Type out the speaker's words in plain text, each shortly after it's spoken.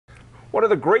One of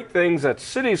the great things that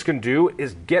cities can do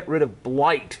is get rid of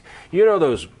blight. You know,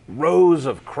 those rows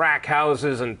of crack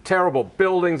houses and terrible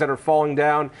buildings that are falling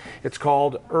down? It's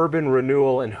called urban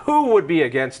renewal, and who would be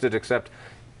against it except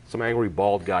some angry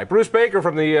bald guy? Bruce Baker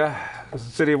from the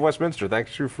city of Westminster.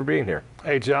 Thanks you for being here.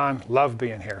 Hey, John, love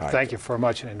being here. Right. Thank you for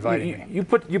much in inviting me. You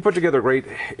put together a great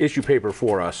issue paper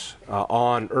for us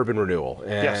on urban renewal,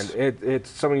 and yes. It's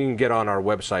something you can get on our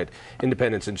website,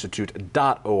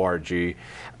 independenceinstitute.org.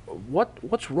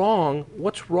 What's wrong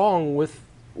with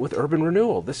urban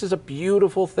renewal? This is a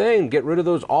beautiful thing. Get rid of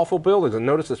those awful buildings, and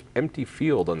notice this empty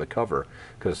field on the cover,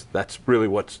 because that's really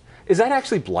is that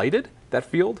actually blighted, that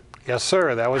field? Yes,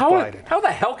 sir, that was blighted. How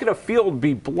the hell can a field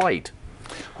be blight?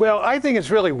 Well, I think it's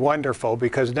really wonderful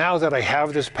because now that I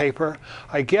have this paper,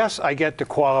 I guess I get to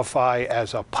qualify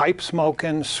as a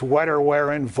pipe-smoking,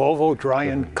 sweater-wearing,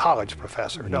 Volvo-drying college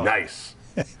professor. Nice.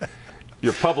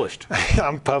 You're published.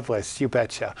 I'm published, you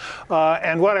betcha.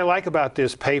 And what I like about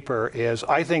this paper is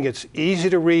I think it's easy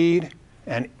to read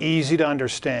and easy to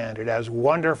understand. It has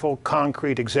wonderful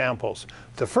concrete examples.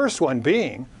 The first one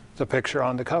being the picture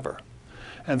on the cover.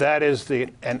 And that is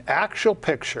an actual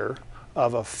picture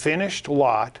of a finished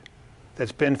lot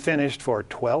that's been finished for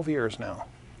 12 years now.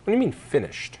 What do you mean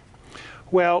finished?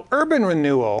 Well, urban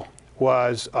renewal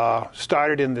was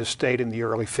started in this state in the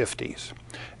early 50s.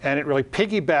 And it really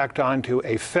piggybacked onto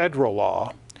a federal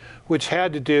law which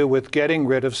had to do with getting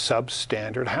rid of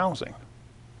substandard housing.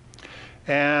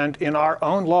 And in our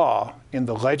own law, in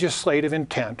the legislative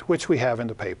intent, which we have in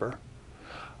the paper,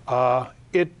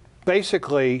 it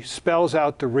basically spells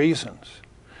out the reasons.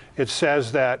 It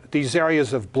says that these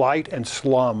areas of blight and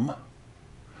slum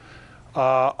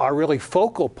are really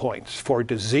focal points for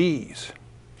disease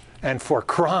and for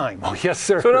crime. Oh, yes,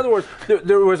 sir. So in other words,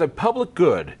 there was a public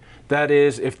good. That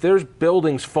is, if there's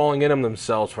buildings falling in on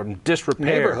themselves from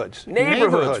disrepair,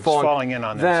 neighborhoods falling in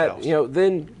on themselves,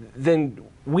 then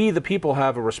we, the people,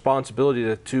 have a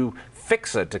responsibility to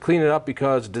fix it, to clean it up,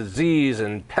 because disease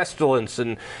and pestilence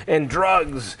and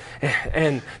drugs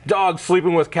and dogs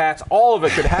sleeping with cats, all of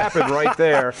it could happen right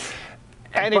there.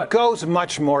 And it goes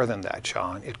much more than that,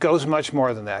 John. It goes much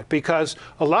more than that, because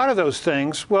a lot of those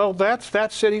things, well, that's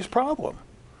that city's problem.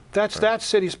 That's right. That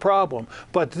city's problem.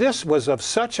 But this was of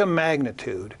such a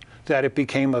magnitude that it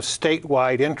became of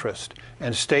statewide interest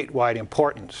and statewide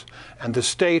importance. And the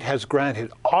state has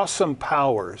granted awesome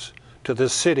powers to the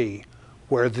city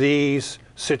where these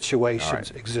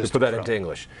situations exist. Put that into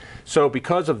English. So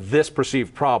because of this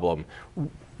perceived problem,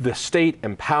 the state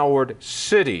empowered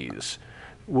cities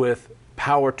with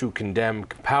power to condemn,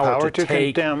 power to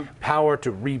take, power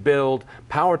to rebuild,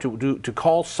 power to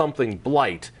call something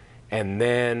blight, and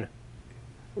then,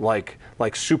 like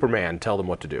Superman, tell them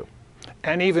what to do.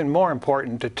 And even more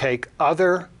important, to take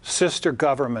other sister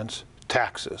governments'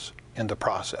 taxes in the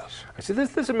process. I see,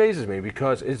 this amazes me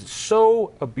because it's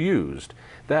so abused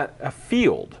that a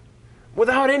field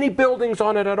without any buildings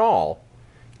on it at all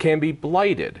can be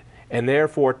blighted and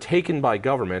therefore taken by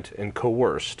government and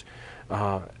coerced.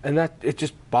 And that, it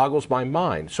just boggles my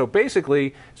mind. So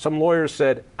basically, some lawyers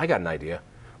said, I got an idea.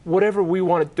 Whatever we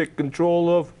want to take control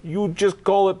of, you just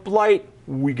call it blight.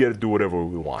 We get to do whatever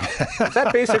we want. Is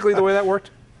that basically the way that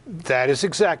worked? That is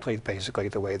exactly basically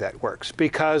the way that works.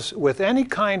 Because with any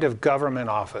kind of government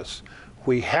office,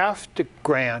 we have to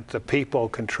grant the people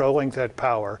controlling that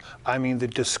power, I mean the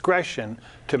discretion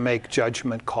to make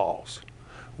judgment calls.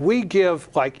 We give,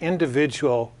 like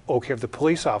individual, the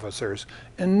police officers,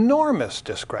 enormous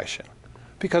discretion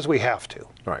because we have to.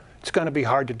 Right. It's going to be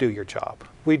hard to do your job.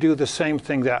 We do the same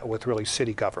thing that with really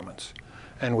city governments.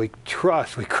 And we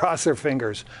cross our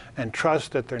fingers and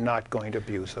trust that they're not going to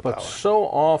abuse the power. But so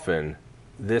often,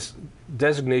 this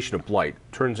designation of blight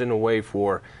turns into a way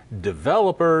for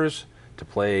developers to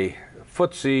play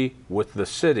footsie with the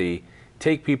city,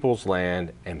 take people's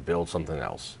land, and build something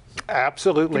else.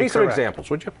 Absolutely correct. Give me some correct. examples,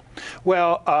 would you?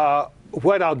 Well,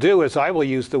 what I'll do is I will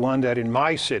use the one that in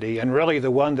my city, and really the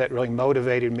one that really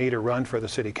motivated me to run for the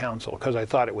city council, because I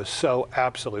thought it was so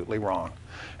absolutely wrong.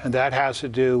 And that has to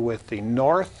do with the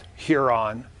North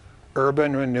Huron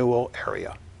urban renewal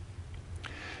area.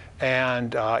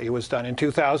 And it was done in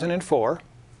 2004,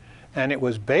 and it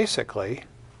was basically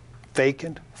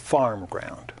vacant farm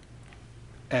ground.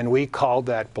 And we called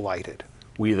that blighted.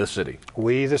 We, the city.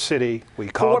 We, the city, we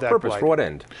called that blighted. For what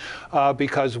purpose? For what end?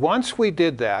 Because once we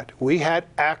did that, we had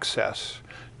access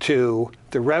to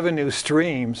the revenue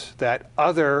streams that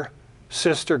other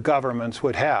sister governments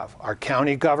would have, our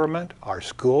county government, our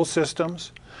school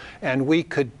systems, and we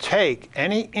could take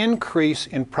any increase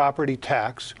in property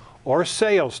tax or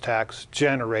sales tax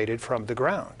generated from the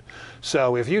ground.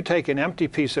 So if you take an empty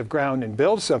piece of ground and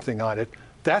build something on it,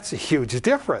 that's a huge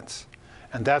difference.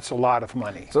 And that's a lot of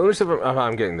money. So let me see if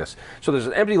I'm getting this. So there's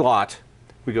an empty lot.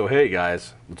 We go, hey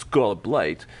guys, let's call it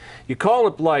blight. You call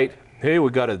it blight. Hey,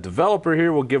 we got a developer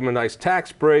here. We'll give him a nice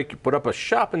tax break. You put up a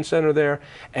shopping center there,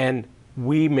 and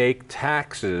we make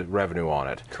tax revenue on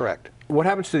it. Correct. What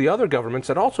happens to the other governments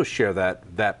that also share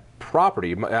that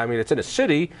property? I mean, it's in a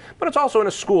city, but it's also in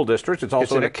a school district. It's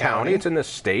also in a county. It's in the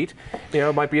state. You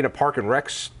know, it might be in a park and rec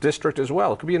district as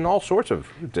well. It could be in all sorts of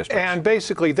districts. And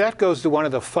basically, that goes to one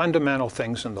of the fundamental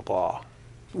things in the law.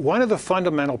 One of the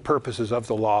fundamental purposes of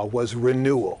the law was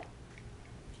renewal.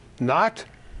 Not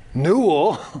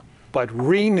newel, but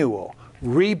renewal.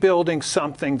 Rebuilding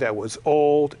something that was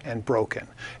old and broken.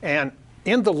 And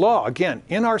in the law, again,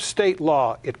 in our state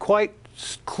law, it quite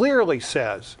clearly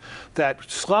says that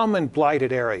slum and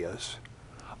blighted areas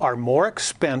are more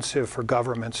expensive for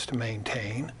governments to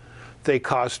maintain. They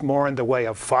cost more in the way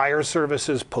of fire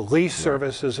services, police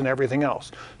services, and everything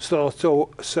else. So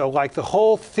like the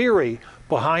whole theory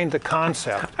behind the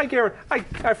concept. I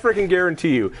freaking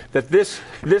guarantee you that this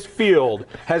field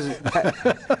has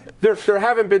there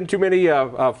haven't been too many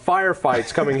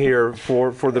firefights coming here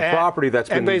for the property that's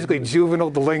been, and basically juvenile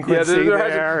delinquency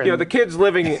there. The kids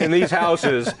living in these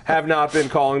houses have not been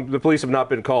calling. The police have not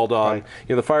been called on. Right.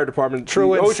 The fire department.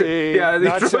 Truancy.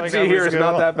 The truancy here is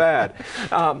not that bad.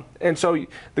 And so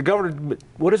the government.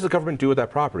 What does the government do with that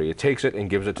property? It takes it and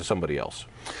gives it to somebody else.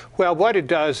 Well, what it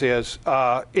does is,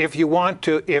 if you want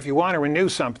to renew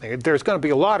something, there's going to be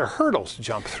a lot of hurdles to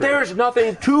jump through. There's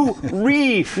nothing to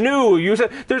renew. You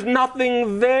said there's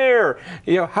nothing there.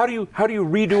 How do you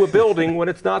redo a building when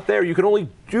it's not there? You can only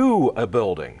do a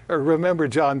building. Remember,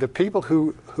 John, the people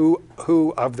who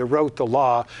wrote the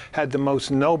law had the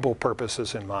most noble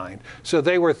purposes in mind. So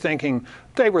they were thinking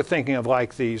of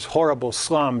like these horrible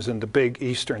slums in the big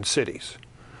eastern cities.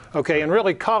 Okay, and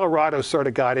really Colorado sort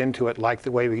of got into it like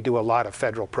the way we do a lot of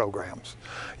federal programs.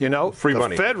 Free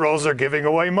money. The federals are giving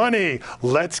away money.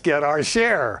 Let's get our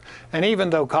share. And even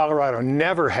though Colorado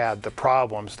never had the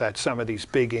problems that some of these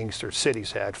big eastern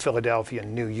cities had, Philadelphia,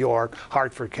 New York,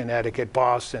 Hartford, Connecticut,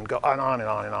 Boston, go on and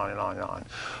on and on and on and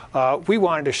on. We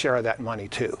wanted to share that money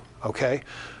too, okay?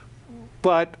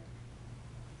 But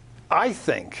I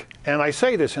think, and I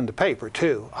say this in the paper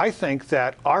too, I think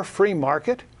that our free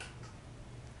market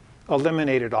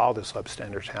eliminated all the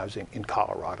substandard housing in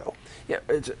Colorado. Yeah,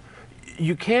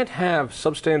 you can't have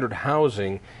substandard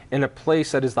housing in a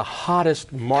place that is the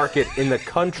hottest market in the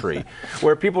country,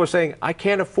 where people are saying, "I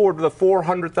can't afford the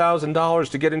 $400,000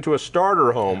 to get into a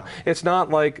starter home." Yeah. It's not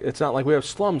like we have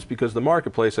slums because the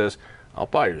marketplace says, "I'll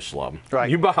buy your slum. Right.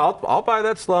 I'll buy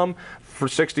that slum for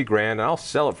 $60 grand, and I'll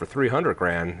sell it for $300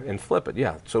 grand and flip it."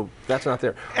 Yeah, so that's not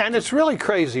there. And it's really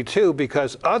crazy too,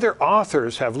 because other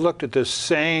authors have looked at this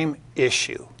same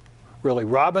issue. Really,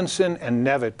 Robinson and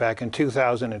Nevitt back in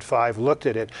 2005 looked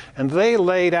at it, and they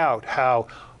laid out how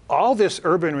all this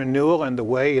urban renewal and the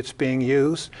way it's being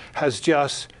used has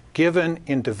just given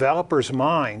in developers'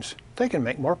 minds they can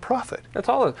make more profit. That's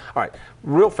all. All right,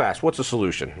 real fast, what's the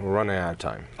solution? We're running out of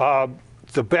time.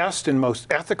 The best and most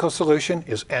ethical solution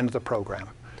is end the program.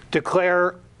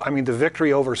 Declare, the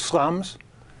victory over slums,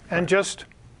 and just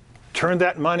turn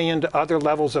that money into other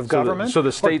levels of government. So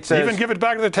the state says, even give it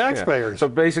back to the taxpayers. Yeah. So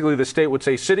basically, the state would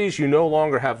say, cities, you no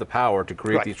longer have the power to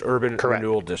create these urban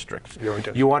renewal districts.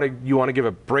 You want to give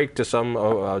a break to some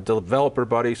developer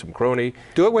buddy, some crony.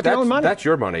 Do it with your own money. That's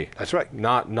your money. That's right.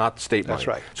 Not state money. That's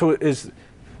right. So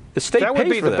the state that would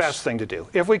be the this. best thing to do.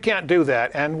 If we can't do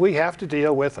that, and we have to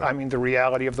deal with, the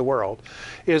reality of the world,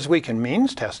 is we can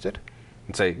means test it.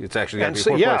 And say it's actually going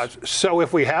to be a poor place. So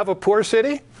if we have a poor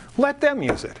city, let them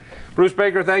use it. Bruce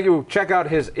Baker, thank you. Check out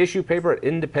his issue paper at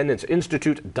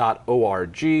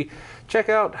independenceinstitute.org. Check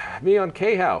out me on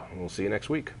KHOW. We'll see you next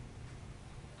week.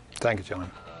 Thank you,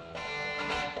 John.